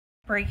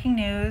Breaking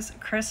news,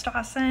 Chris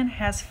Dawson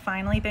has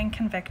finally been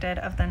convicted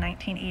of the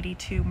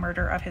 1982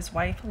 murder of his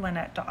wife,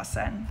 Lynette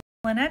Dawson.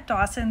 Lynette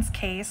Dawson's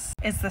case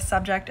is the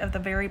subject of the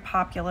very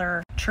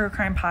popular true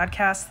crime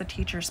podcast, The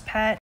Teacher's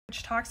Pet,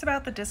 which talks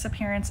about the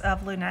disappearance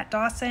of Lynette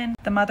Dawson,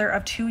 the mother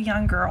of 2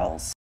 young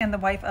girls, and the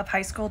wife of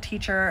high school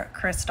teacher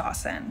Chris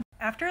Dawson.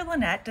 After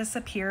Lynette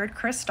disappeared,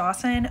 Chris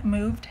Dawson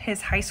moved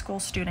his high school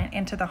student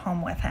into the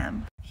home with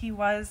him. He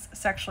was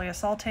sexually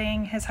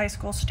assaulting his high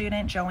school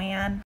student,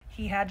 Joanne.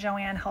 He had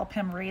Joanne help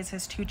him raise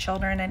his 2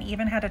 children and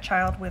even had a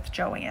child with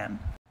Joanne.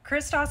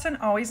 Chris Dawson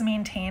always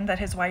maintained that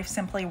his wife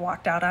simply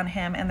walked out on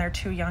him and their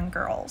 2 young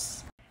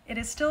girls. It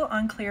is still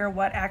unclear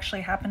what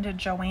actually happened to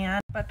Joanne,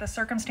 but the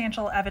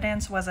circumstantial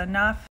evidence was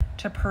enough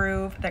to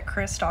prove that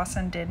Chris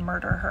Dawson did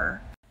murder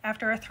her.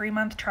 After a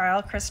 3-month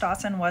trial, Chris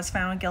Dawson was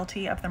found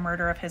guilty of the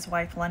murder of his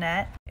wife,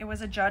 Lynette. It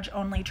was a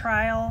judge-only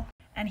trial,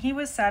 and he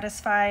was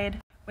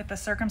satisfied with the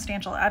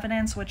circumstantial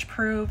evidence, which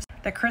proves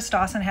that Chris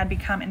Dawson had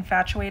become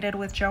infatuated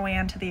with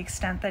Joanne to the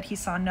extent that he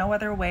saw no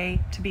other way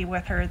to be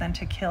with her than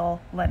to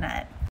kill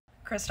Lynette.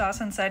 Chris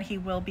Dawson said he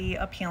will be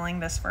appealing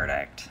this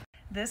verdict.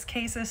 This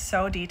case is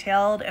so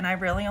detailed, and I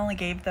really only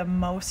gave the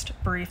most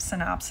brief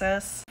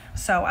synopsis,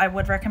 so I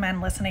would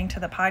recommend listening to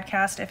the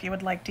podcast if you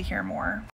would like to hear more.